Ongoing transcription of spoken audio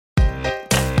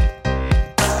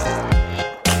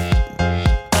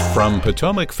From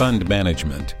Potomac Fund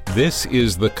Management, this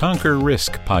is the Conquer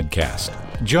Risk podcast.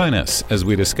 Join us as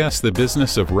we discuss the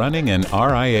business of running an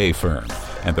RIA firm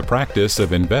and the practice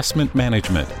of investment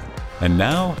management. And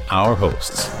now, our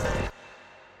hosts.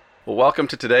 Well, welcome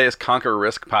to today's Conquer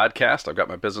Risk podcast. I've got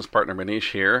my business partner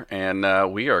Manish here,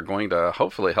 and we are going to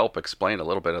hopefully help explain a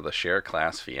little bit of the share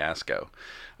class fiasco.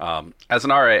 As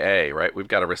an RIA, right, we've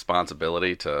got a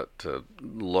responsibility to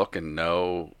look and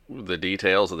know the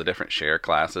details of the different share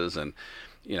classes. And,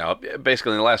 you know,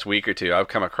 basically in the last week or two, I've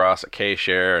come across a K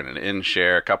share and an N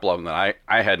share, a couple of them that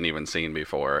I hadn't even seen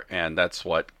before. And that's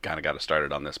what kind of got us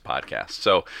started on this podcast.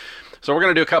 So we're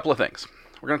going to do a couple of things.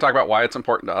 We're going to talk about why it's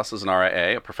important to us as an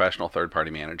RIA, a professional third-party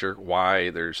manager,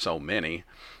 why there's so many.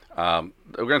 We're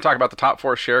going to talk about the top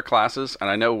 4 share classes, and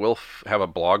I know we'll have a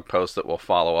blog post that will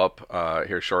follow up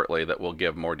here shortly that will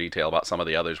give more detail about some of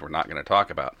the others we're not going to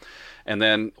talk about. And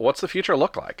then what's the future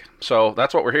look like? So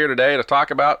that's what we're here today to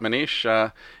talk about. Manish,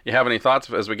 you have any thoughts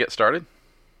as we get started?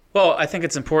 Well, I think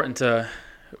it's important to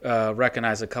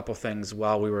recognize a couple things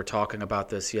while we were talking about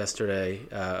this yesterday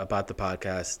about the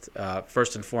podcast.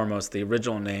 First and foremost, the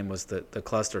original name was the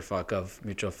clusterfuck of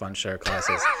mutual fund share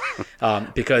classes,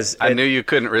 because I knew you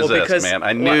couldn't resist, man.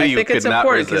 I knew you could not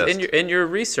resist. In your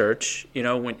research, you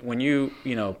know, when you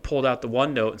pulled out the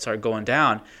OneNote and started going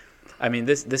down, I mean,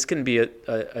 this can be a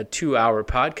 2-hour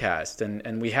podcast,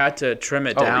 and we had to trim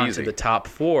it down to the top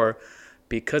 4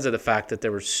 because of the fact that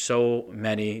there were so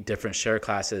many different share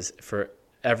classes for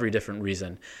every different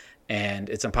reason, and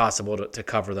it's impossible to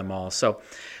cover them all. So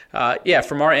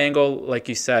from our angle, like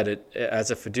you said, as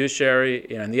a fiduciary,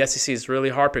 and the SEC is really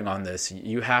harping on this,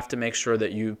 you have to make sure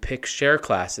that you pick share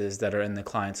classes that are in the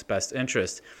client's best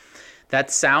interest. That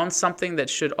sounds something that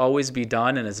should always be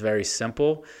done and is very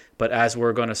simple, but as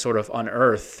we're going to sort of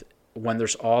unearth, when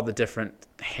there's all the different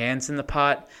hands in the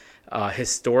pot,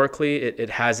 historically it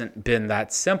hasn't been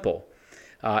that simple.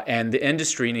 And the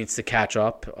industry needs to catch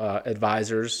up.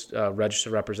 Advisors,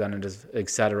 registered representatives, et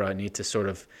cetera, need to sort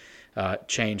of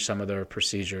change some of their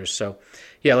procedures. So,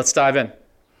 let's dive in.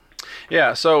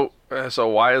 Yeah. So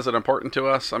why is it important to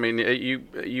us? I mean,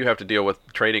 you have to deal with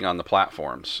trading on the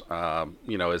platforms. Can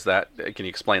you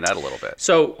explain that a little bit?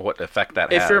 So, what effect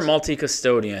that has? If you're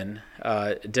multi-custodian,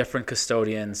 different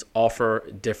custodians offer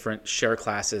different share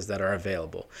classes that are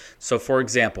available. So, for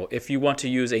example, if you want to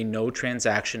use a no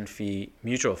transaction fee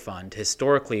mutual fund,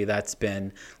 historically that's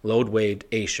been load-waived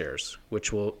A shares,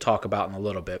 which we'll talk about in a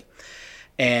little bit.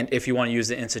 And if you want to use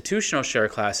the institutional share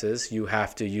classes, you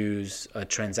have to use a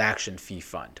transaction fee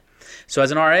fund. So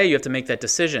as an RA, you have to make that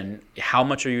decision. How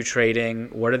much are you trading?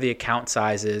 What are the account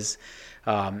sizes?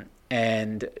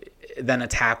 And then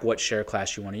attack what share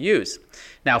class you want to use.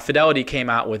 Now, Fidelity came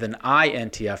out with an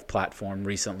INTF platform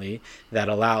recently that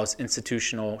allows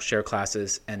institutional share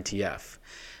classes NTF.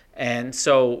 And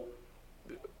so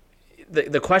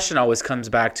the question always comes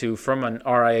back to, from an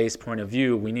RIA's point of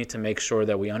view, we need to make sure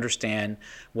that we understand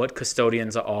what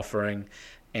custodians are offering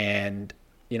and,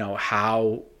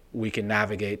 how we can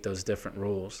navigate those different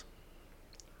rules.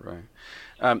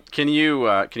 Right. Can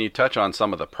you touch on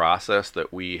some of the process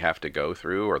that we have to go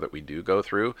through or that we do go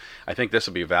through? I think this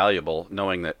would be valuable,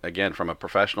 knowing that, again, from a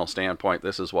professional standpoint,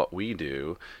 this is what we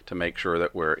do to make sure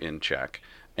that we're in check.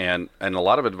 And a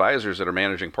lot of advisors that are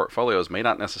managing portfolios may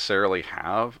not necessarily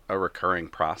have a recurring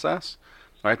process,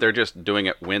 right? They're just doing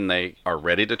it when they are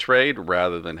ready to trade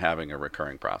rather than having a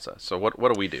recurring process. So what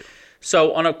do we do?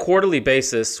 So on a quarterly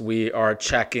basis, we are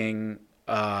checking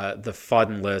the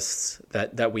fund lists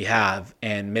that we have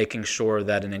and making sure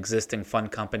that an existing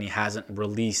fund company hasn't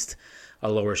released a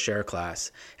lower share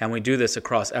class. And we do this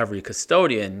across every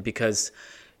custodian because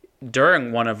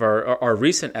during one of our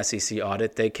recent SEC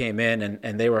audit, they came in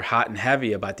and they were hot and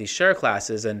heavy about these share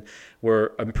classes, and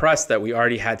were impressed that we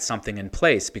already had something in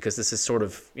place because this is sort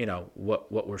of,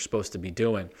 what we're supposed to be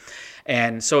doing.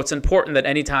 And so it's important that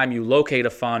anytime you locate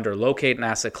a fund or locate an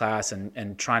asset class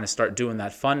and trying to start doing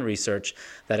that fund research,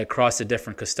 that across the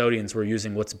different custodians, we're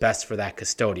using what's best for that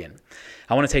custodian.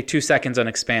 I want to take 2 seconds and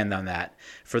expand on that.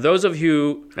 For those of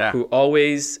you who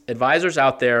always, advisors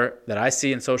out there that I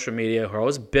see in social media who are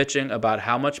always bitching about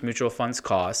how much mutual funds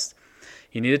cost,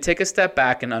 you need to take a step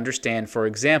back and understand, for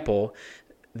example,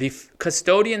 the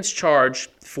custodians charge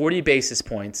 40 basis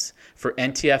points for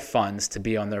NTF funds to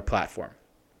be on their platform.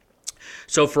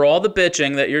 So for all the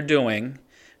bitching that you're doing,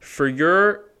 for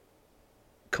your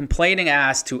complaining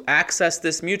ass to access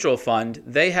this mutual fund,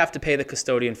 they have to pay the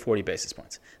custodian 40 basis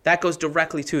points. That goes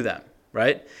directly to them,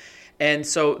 right? And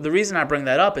so the reason I bring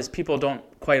that up is people don't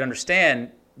quite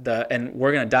understand and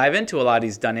we're going to dive into a lot of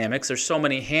these dynamics. There's so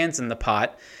many hands in the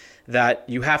pot that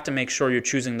you have to make sure you're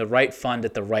choosing the right fund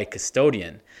at the right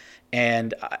custodian.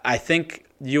 And I think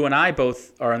you and I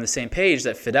both are on the same page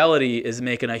that Fidelity is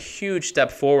making a huge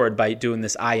step forward by doing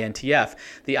this INTF.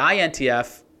 The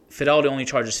INTF, Fidelity only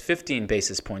charges 15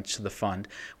 basis points to the fund,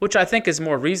 which I think is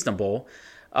more reasonable.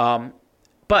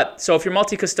 But so if you're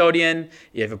multi-custodian,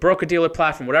 you have a broker-dealer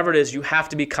platform, whatever it is, you have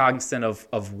to be cognizant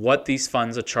of what these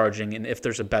funds are charging and if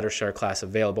there's a better share class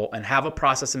available, and have a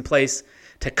process in place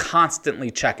to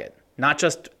constantly check it, not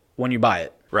just when you buy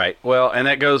it. Right. Well, and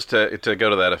that goes to go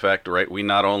to that effect, right? We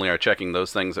not only are checking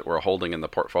those things that we're holding in the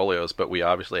portfolios, but we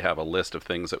obviously have a list of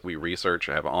things that we research,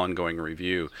 have ongoing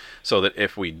review, so that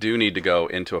if we do need to go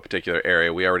into a particular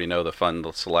area, we already know the fund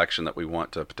selection that we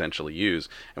want to potentially use,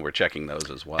 and we're checking those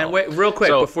as well. And wait, real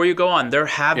quick, before you go on, there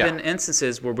have been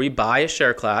instances where we buy a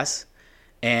share class,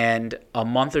 and a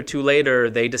month or two later,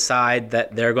 they decide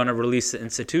that they're going to release the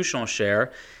institutional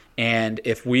share. And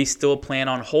if we still plan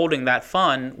on holding that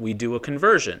fund, we do a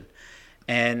conversion.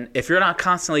 And if you're not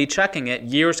constantly checking it,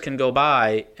 years can go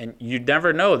by, and you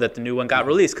never know that the new one got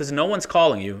released because no one's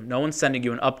calling you. No one's sending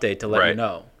you an update to let you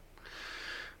know.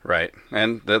 Right.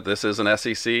 And this is an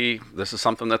SEC. This is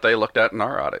something that they looked at in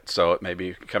our audit, so it may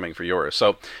be coming for yours. So,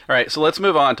 all right, so let's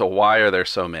move on to why are there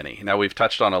so many? Now, we've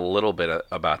touched on a little bit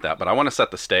about that, but I want to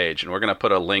set the stage, and we're going to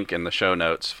put a link in the show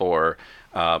notes for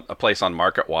a place on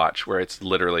Market Watch where it's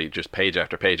literally just page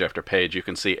after page after page. You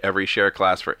can see every share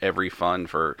class for every fund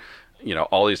for,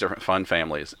 all these different fund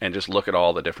families, and just look at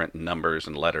all the different numbers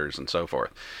and letters and so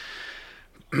forth.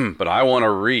 But I want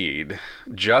to read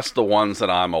just the ones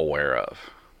that I'm aware of.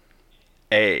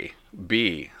 A,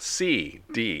 B, C,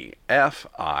 D, F,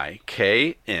 I,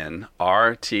 K, N,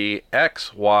 R, T,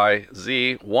 X, Y,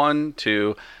 Z, 1,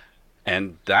 2,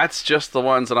 and that's just the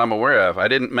ones that I'm aware of. I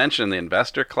didn't mention the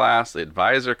investor class, the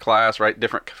advisor class, right?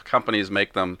 Different companies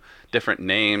make them different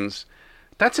names.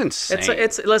 That's insane.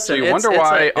 Listen, so you wonder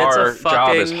why our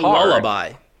job is hard.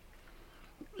 Lullaby.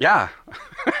 Yeah,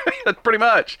 pretty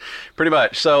much.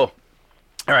 So,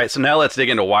 all right, so now let's dig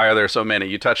into why are there so many.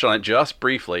 You touched on it just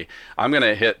briefly. I'm going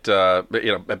to hit,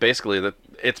 basically that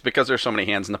it's because there's so many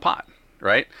hands in the pot,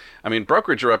 right? I mean,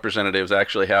 brokerage representatives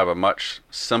actually have a much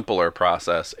simpler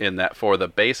process in that for the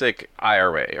basic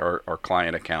IRA or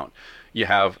client account, you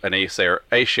have an A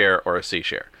share or a C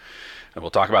share. And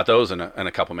we'll talk about those in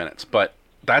a couple minutes. But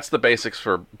that's the basics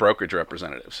for brokerage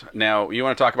representatives. Now, you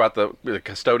want to talk about the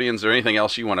custodians or anything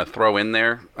else you want to throw in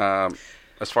there?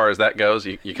 As far as that goes,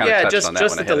 you kind of touched on that one.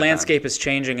 Just that the landscape is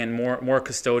changing and more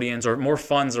custodians or more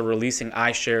funds are releasing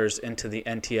iShares into the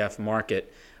NTF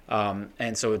market.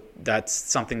 And so that's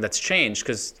something that's changed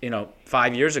because,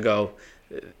 5 years ago,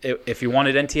 if you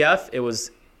wanted NTF, it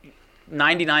was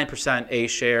 99% A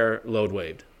share load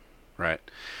waived. Right.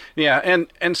 Yeah,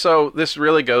 and so this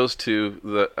really goes to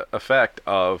the effect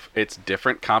of its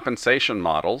different compensation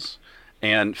models.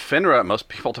 And FINRA, most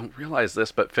people don't realize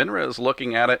this, but FINRA is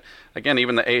looking at it, again,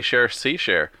 even the A share, C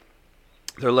share,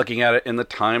 they're looking at it in the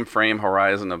time frame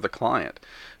horizon of the client.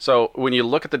 So when you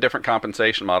look at the different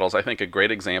compensation models, I think a great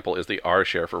example is the R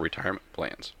share for retirement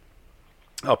plans.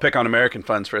 I'll pick on American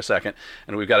funds for a second,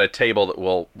 and we've got a table that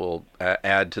we'll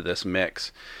add to this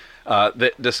mix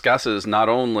that discusses not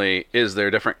only is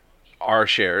there different R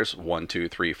shares, 1, 2,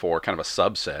 3, 4, kind of a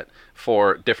subset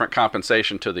for different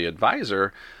compensation to the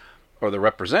advisor or the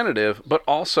representative, but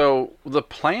also the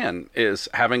plan is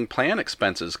having plan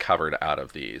expenses covered out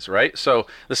of these, right? So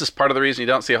this is part of the reason you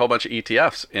don't see a whole bunch of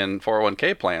ETFs in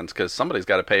 401k plans, because somebody's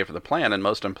got to pay for the plan, and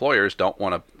most employers don't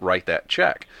want to write that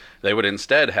check. They would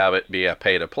instead have it be a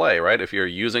pay-to-play, right? If you're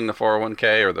using the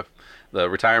 401k or the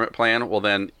retirement plan, well,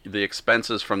 then the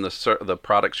expenses from the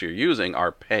products you're using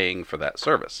are paying for that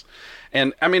service.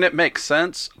 And I mean, it makes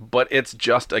sense, but it's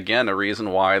just, again, a reason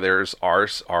why there's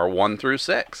R1 through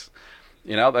 6.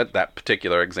 That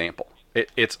particular example.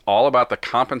 It's all about the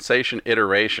compensation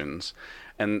iterations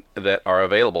and that are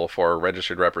available for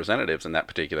registered representatives in that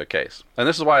particular case. And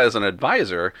this is why, as an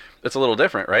advisor, it's a little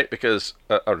different, right? Because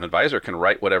an advisor can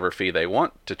write whatever fee they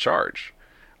want to charge.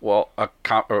 Well,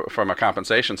 from a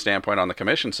compensation standpoint on the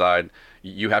commission side,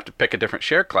 you have to pick a different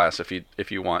share class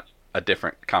if you want a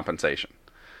different compensation.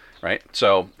 Right.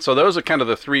 So those are kind of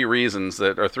the three reasons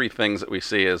three things that we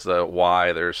see as the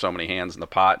why there's so many hands in the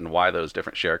pot and why those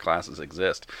different share classes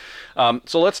exist.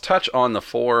 So let's touch on the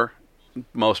 4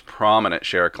 most prominent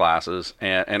share classes.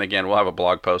 And again, we'll have a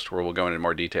blog post where we'll go into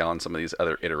more detail on some of these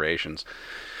other iterations.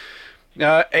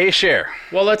 A share.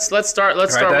 Well, let's start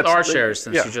with R shares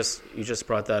since you just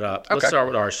brought that up. Okay. Let's start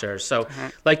with R shares. So,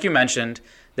 like you mentioned,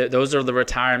 those are the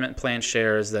retirement plan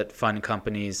shares that fund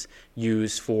companies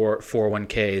use for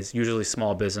 401ks, usually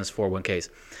small business 401ks.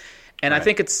 And I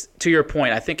think it's, to your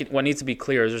point, I think what needs to be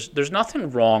clear is there's nothing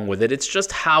wrong with it. It's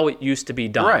just how it used to be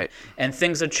done. Right. And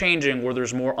things are changing where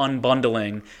there's more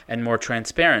unbundling and more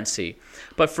transparency.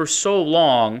 But for so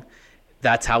long,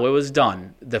 that's how it was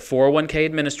done. The 401k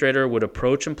administrator would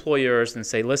approach employers and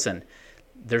say, listen,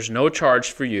 there's no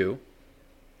charge for you.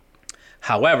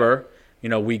 However,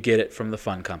 we get it from the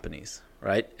fund companies.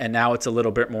 Right. And now it's a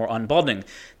little bit more unbundling.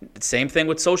 Same thing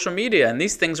with social media and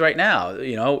these things right now.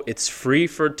 It's free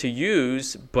to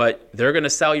use, but they're going to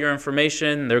sell your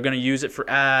information. They're going to use it for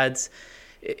ads.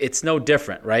 It's no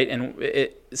different. Right.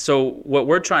 And so what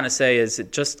we're trying to say is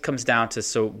it just comes down to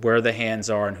where the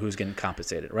hands are and who's getting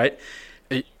compensated. Right.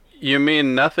 You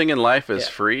mean nothing in life is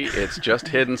free? It's just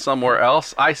hidden somewhere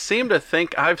else? I seem to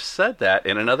think I've said that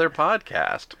in another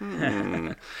podcast.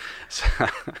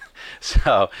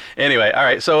 So anyway, all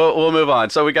right. So we'll move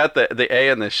on. So we got the A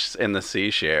and the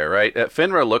C share, right?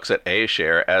 FINRA looks at A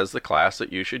share as the class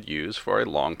that you should use for a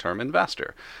long-term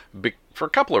investor, for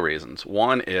a couple of reasons.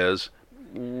 One is,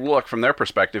 look, from their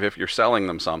perspective, if you're selling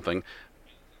them something,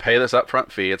 pay this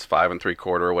upfront fee. It's 5 3/4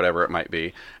 or whatever it might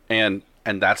be, and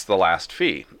that's the last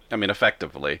fee. I mean,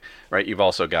 effectively, right? You've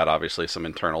also got obviously some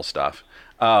internal stuff,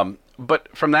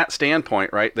 but from that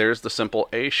standpoint, right? There's the simple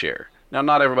A share. Now,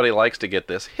 not everybody likes to get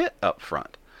this hit up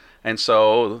front. And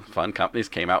so fund companies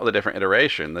came out with a different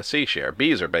iteration, the C share.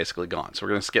 Bs are basically gone. So we're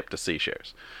going to skip to C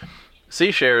shares.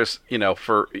 C shares,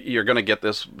 you're going to get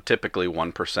this typically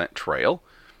 1% trail,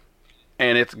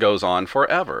 and it goes on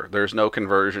forever. There's no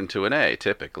conversion to an A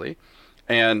typically.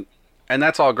 And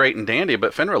that's all great and dandy,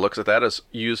 but FINRA looks at that as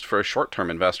used for a short-term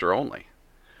investor only.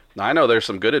 Now, I know there's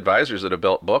some good advisors that have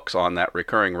built books on that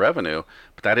recurring revenue,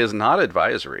 but that is not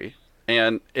advisory.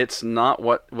 And it's not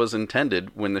what was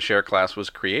intended when the share class was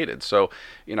created. So,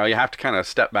 you have to kind of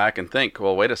step back and think,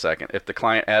 well, wait a second. If the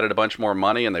client added a bunch more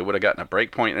money and they would have gotten a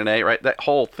break point in A, right? That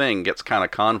whole thing gets kind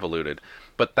of convoluted.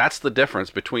 But that's the difference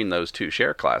between those two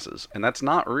share classes. And that's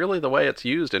not really the way it's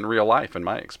used in real life, in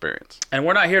my experience. And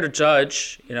we're not here to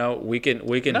judge. We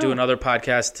can do another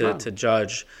podcast to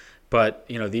judge. But,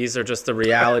 these are just the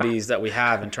realities that we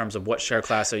have in terms of what share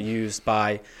class are used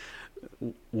by.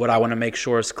 What I want to make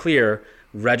sure is clear,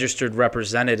 registered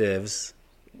representatives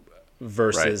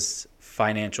versus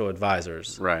financial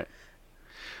advisors. Right.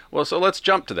 Well, so let's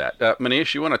jump to that.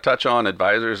 Manish, you want to touch on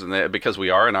advisors, because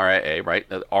we are an RIA, right?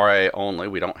 RIA only.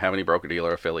 We don't have any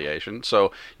broker-dealer affiliation.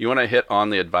 So you want to hit on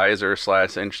the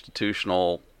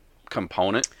advisor/institutional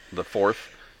component, the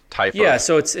fourth type of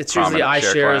so it's usually I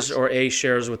shares class. Or A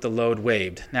shares with the load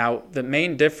waived. Now, the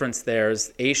main difference there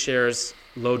is A shares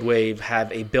load waive have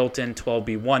a built-in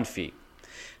 12B1 fee.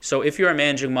 So if you're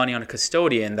managing money on a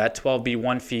custodian, that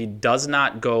 12B1 fee does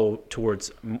not go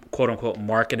towards quote-unquote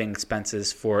marketing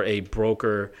expenses for a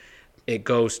broker. It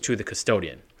goes to the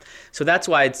custodian. So that's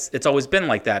why it's always been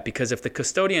like that, because if the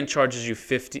custodian charges you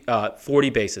 40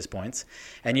 basis points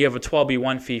and you have a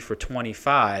 12B1 fee for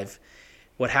 25,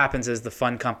 what happens is the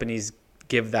fund companies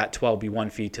give that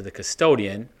 12B1 fee to the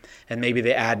custodian, and maybe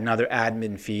they add another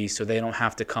admin fee so they don't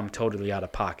have to come totally out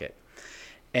of pocket.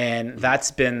 And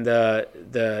that's been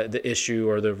the issue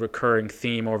or the recurring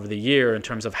theme over the year in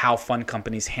terms of how fund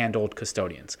companies handled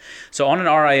custodians. So on an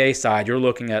RIA side, you're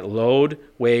looking at load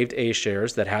waived A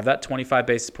shares that have that 25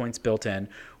 basis points built in,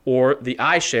 or the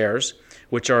I shares,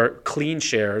 which are clean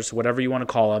shares, whatever you want to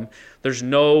call them. There's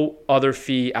no other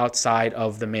fee outside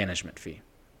of the management fee.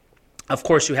 Of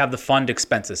course, you have the fund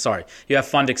expenses. You have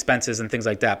fund expenses and things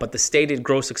like that. But the stated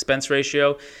gross expense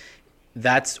ratio,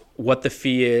 that's what the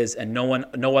fee is, and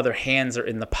no other hands are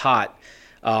in the pot.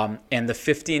 And the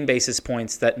 15 basis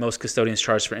points that most custodians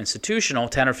charge for institutional,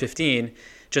 10 or 15,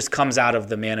 just comes out of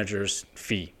the manager's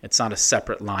fee. It's not a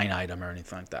separate line item or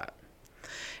anything like that.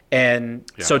 And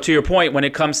so to your point, when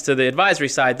it comes to the advisory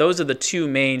side, those are the two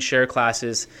main share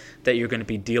classes that you're going to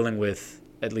be dealing with,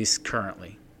 at least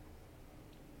currently.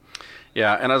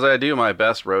 Yeah, and as I do my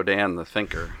best Rodin the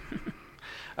thinker,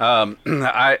 I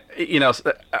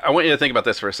want you to think about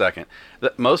this for a second.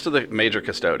 Most of the major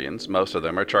custodians, most of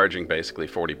them are charging basically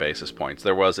 40 basis points.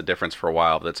 There was a difference for a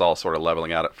while, but it's all sort of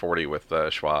leveling out at 40 with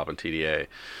Schwab and TDA.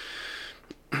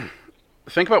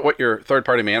 Think about what your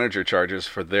third-party manager charges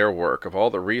for their work of all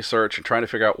the research and trying to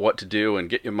figure out what to do and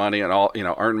get you money and all,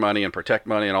 earn money and protect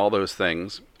money and all those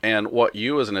things, and what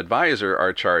you as an advisor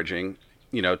are charging,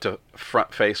 to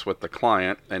front face with the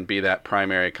client and be that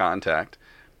primary contact.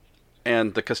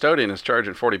 And the custodian is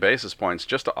charging 40 basis points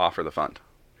just to offer the fund.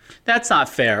 That's not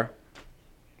fair.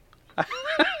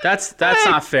 That's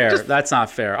not fair. That's not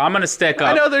fair. I'm going to stick up.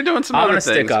 I know they're doing some other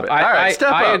things. I'm going to stick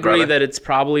up. I agree brother. That it's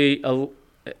probably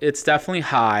it's definitely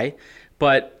high,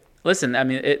 but listen, I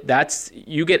mean,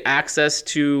 you get access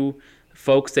to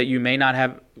folks that you may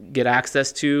not get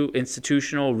access to,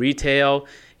 institutional, retail.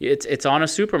 It's on a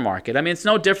supermarket. I mean, it's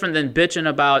no different than bitching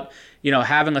about,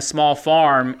 having a small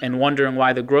farm and wondering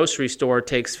why the grocery store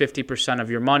takes 50% of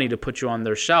your money to put you on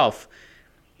their shelf.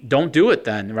 Don't do it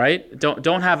then, right?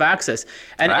 Don't have access.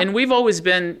 And we've always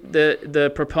been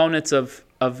the proponents of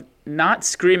not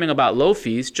screaming about low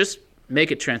fees, just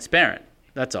make it transparent.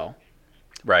 That's all.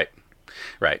 Right.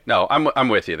 No, I'm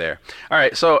with you there. All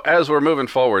right. So as we're moving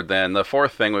forward, then the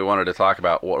fourth thing we wanted to talk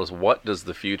about was, what does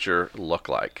the future look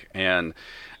like? And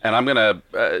I'm going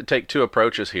to take two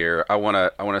approaches here. I want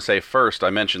to say first, I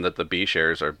mentioned that the B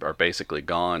shares are basically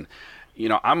gone.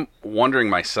 I'm wondering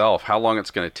myself how long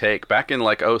it's going to take. Back in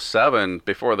like 2007,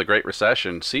 before the Great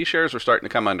Recession, C shares were starting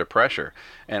to come under pressure.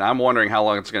 And I'm wondering how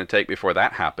long it's going to take before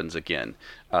that happens again.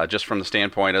 Just from the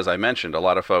standpoint, as I mentioned, a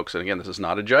lot of folks, and again, this is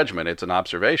not a judgment, it's an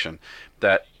observation,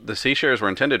 that the C shares were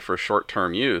intended for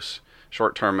short-term use,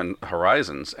 short-term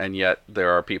horizons, and yet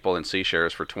there are people in C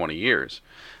shares for 20 years.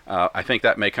 I think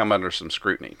that may come under some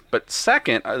scrutiny. But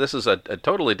second, this is a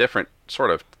totally different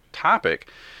sort of topic,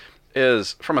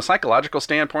 is from a psychological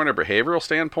standpoint or behavioral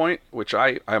standpoint, which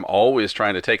I'm always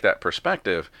trying to take that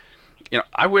perspective.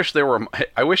 I wish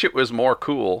it was more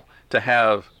cool to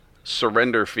have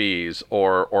surrender fees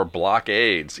or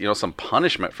blockades, some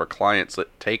punishment for clients that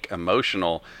make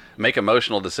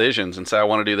emotional decisions and say, I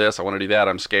want to do this, I want to do that,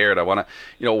 I'm scared, I want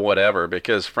to, whatever.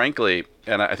 Because frankly,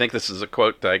 and I think this is a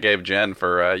quote that I gave Jen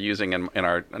for using in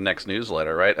our next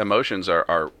newsletter, right? Emotions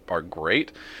are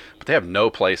great, but they have no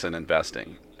place in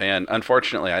investing. And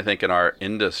unfortunately, I think in our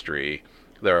industry,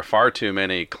 there are far too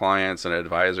many clients and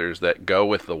advisors that go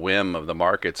with the whim of the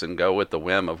markets and go with the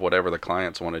whim of whatever the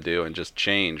clients want to do and just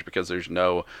change because there's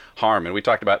no harm. And we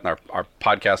talked about in our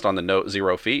podcast on the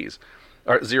zero fees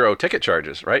or zero ticket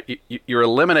charges, right? You're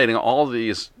eliminating all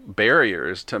these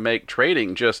barriers to make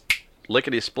trading just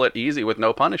lickety-split easy with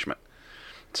no punishment.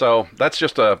 So that's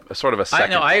just a sort of a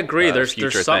second. I agree. There's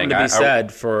something to be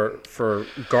said for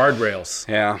guardrails.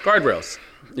 Yeah. Guardrails.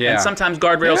 Yeah. And sometimes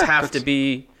guardrails have to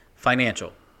be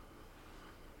financial.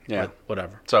 Yeah. But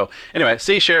whatever. So anyway,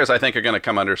 C shares I think are going to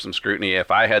come under some scrutiny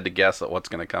if I had to guess at what's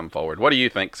going to come forward. What do you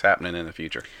think is happening in the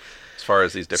future as far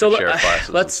as these different share classes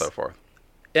and so forth?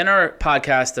 In our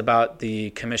podcast about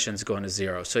the commissions going to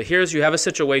zero. So you have a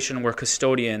situation where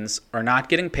custodians are not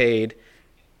getting paid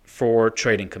for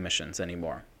trading commissions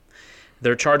anymore.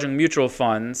 They're charging mutual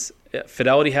funds.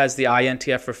 Fidelity has the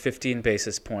INTF for 15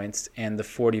 basis points and the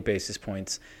 40 basis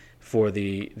points for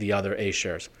the other A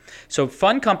shares. So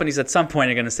fund companies at some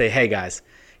point are going to say, hey guys,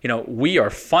 we are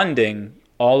funding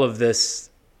all of this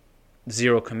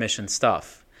zero commission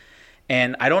stuff.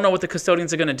 And I don't know what the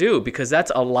custodians are going to do because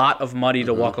that's a lot of money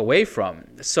to walk away from.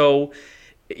 So,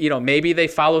 maybe they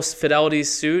follow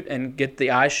Fidelity's suit and get the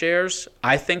iShares.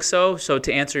 I think so. So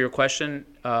to answer your question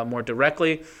more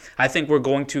directly, I think we're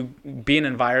going to be an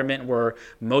environment where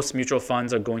most mutual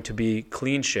funds are going to be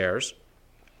clean shares.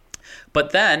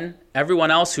 But then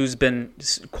everyone else who's been,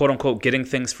 quote unquote, getting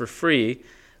things for free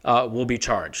will be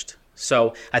charged.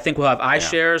 So I think we'll have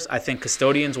iShares. I think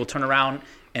custodians will turn around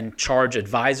and charge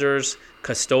advisors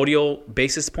custodial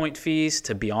basis point fees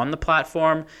to be on the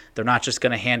platform. They're not just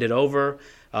going to hand it over.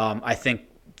 I think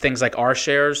things like our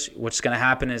shares, what's going to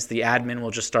happen is the admin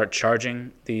will just start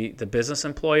charging the business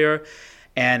employer,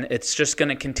 and it's just going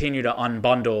to continue to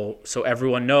unbundle so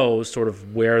everyone knows sort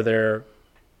of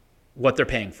what they're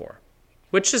paying for,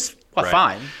 which is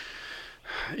fine.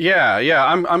 Yeah,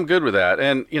 I'm good with that.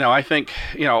 And, I think,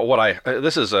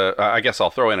 I guess I'll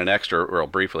throw in an extra real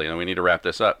briefly, and we need to wrap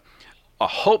this up. A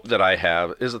hope that I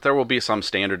have is that there will be some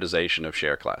standardization of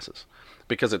share classes,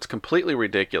 because it's completely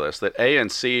ridiculous that A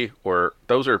and C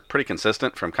those are pretty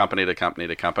consistent from company to company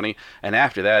to company. And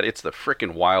after that, it's the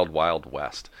freaking wild, wild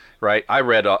west, right? I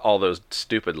read all those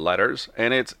stupid letters,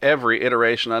 and it's every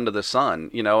iteration under the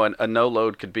sun. A no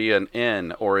load could be an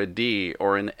N or a D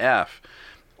or an F.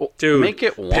 Dude, make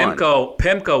it one.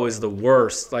 PIMCO is the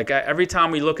worst. Like every time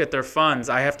we look at their funds,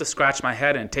 I have to scratch my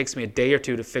head, and it takes me a day or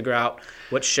two to figure out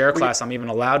what share class I'm even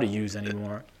allowed to use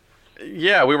anymore.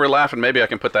 Yeah, we were laughing. Maybe I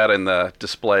can put that in the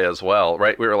display as well,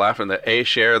 right? We were laughing that A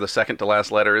share, the second to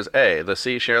last letter is A. The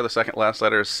C share, the second to last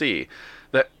letter is C.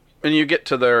 That when you get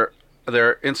to their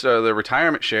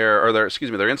retirement share, or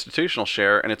their institutional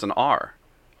share, and it's an R.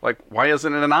 Like, why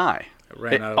isn't it an I?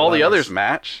 All the others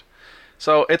match.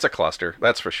 So it's a cluster,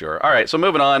 that's for sure. All right, so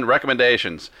moving on,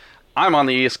 recommendations. I'm on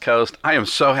the East Coast. I am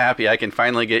so happy I can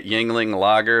finally get Yuengling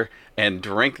Lager and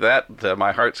drink that to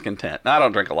my heart's content. Now, I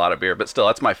don't drink a lot of beer, but still,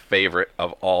 that's my favorite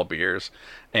of all beers.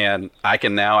 And I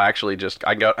can now actually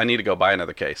I need to go buy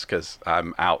another case because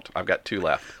I'm out. I've got 2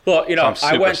 left. Well, you know, so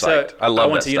I went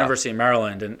to University of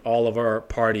Maryland, and all of our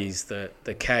parties, the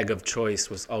keg of choice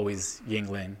was always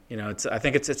Yuengling. You know, I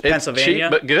think it's Pennsylvania.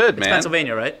 Cheap but good, man. It's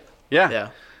Pennsylvania, right?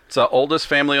 Yeah. It's the oldest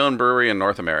family-owned brewery in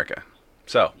North America.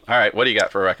 So, all right, what do you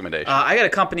got for a recommendation? I got a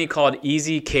company called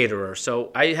Easy Caterer.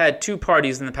 So I had 2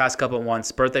 parties in the past couple of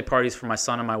months, birthday parties for my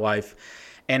son and my wife.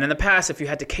 And in the past, if you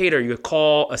had to cater, you would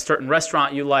call a certain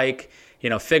restaurant you like,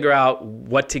 figure out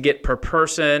what to get per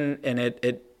person, and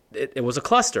it was a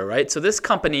cluster, right? So this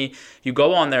company, you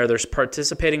go on there, there's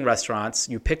participating restaurants,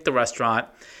 you pick the restaurant,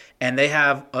 and they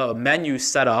have a menu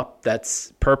set up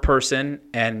that's per person,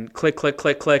 and click, click,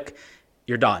 click, click,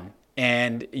 you're done.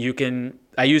 And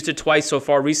I used it twice so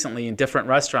far recently in different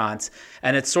restaurants,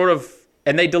 and it's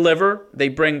and they deliver, they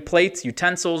bring plates,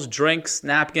 utensils, drinks,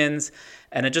 napkins,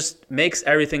 and it just makes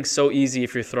everything so easy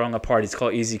if you're throwing a party. It's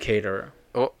called Easy Caterer.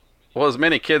 Well, as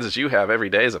many kids as you have, every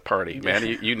day is a party, man.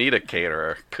 You need a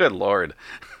caterer. Good Lord.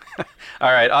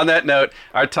 All right, on that note,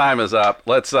 our time is up.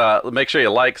 Let's make sure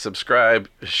you like, subscribe,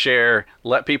 share,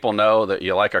 let people know that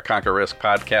you like our Conquer Risk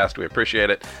podcast. We appreciate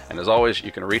it. And as always,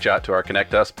 you can reach out to our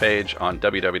Connect Us page on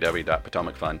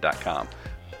www.potomacfund.com.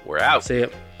 We're out. See you.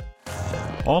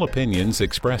 All opinions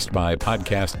expressed by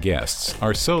podcast guests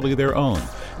are solely their own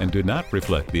and do not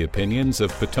reflect the opinions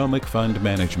of Potomac Fund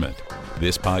Management.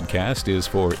 This podcast is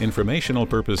for informational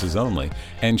purposes only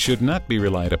and should not be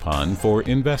relied upon for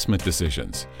investment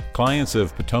decisions. Clients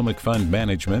of Potomac Fund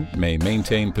Management may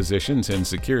maintain positions in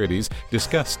securities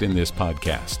discussed in this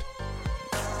podcast.